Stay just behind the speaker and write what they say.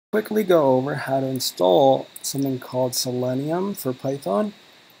Quickly go over how to install something called Selenium for Python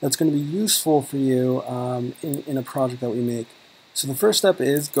that's going to be useful for you in a project that we make. So the first step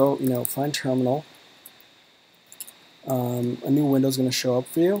is go, find terminal. A new window is going to show up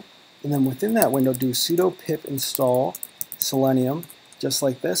for you, and then within that window do sudo pip install Selenium, just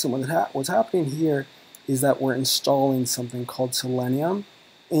like this. And what's happening here is that we're installing something called Selenium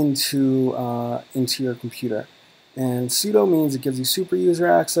into your computer. And sudo means it gives you super user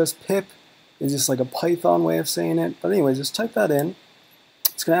access. Pip is just like a Python way of saying it. But anyways, just type that in.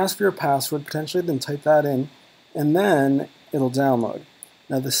 It's going to ask for your password potentially, then type that in, and then it'll download.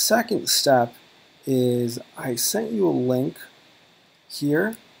 Now the second step is I sent you a link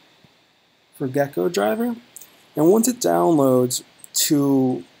here for Gecko driver, and once it downloads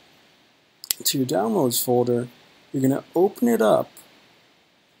to your downloads folder, you're going to open it up,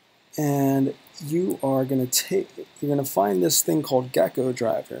 and you're going to find this thing called Gecko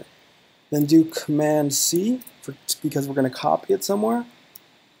driver. Then do Command C because we're going to copy it somewhere,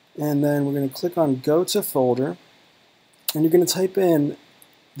 and then we're going to click on Go to Folder, and you're going to type in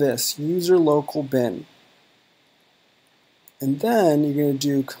this user local bin, and then you're going to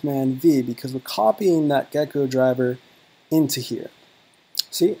do Command V because we're copying that Gecko driver into here.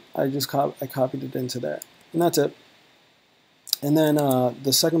 See, I copied it into there, and that's it. And then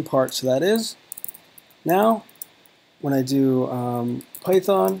the second part to that is, now when I do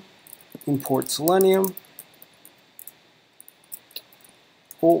Python import Selenium,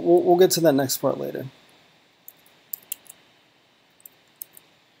 we'll get to that next part later.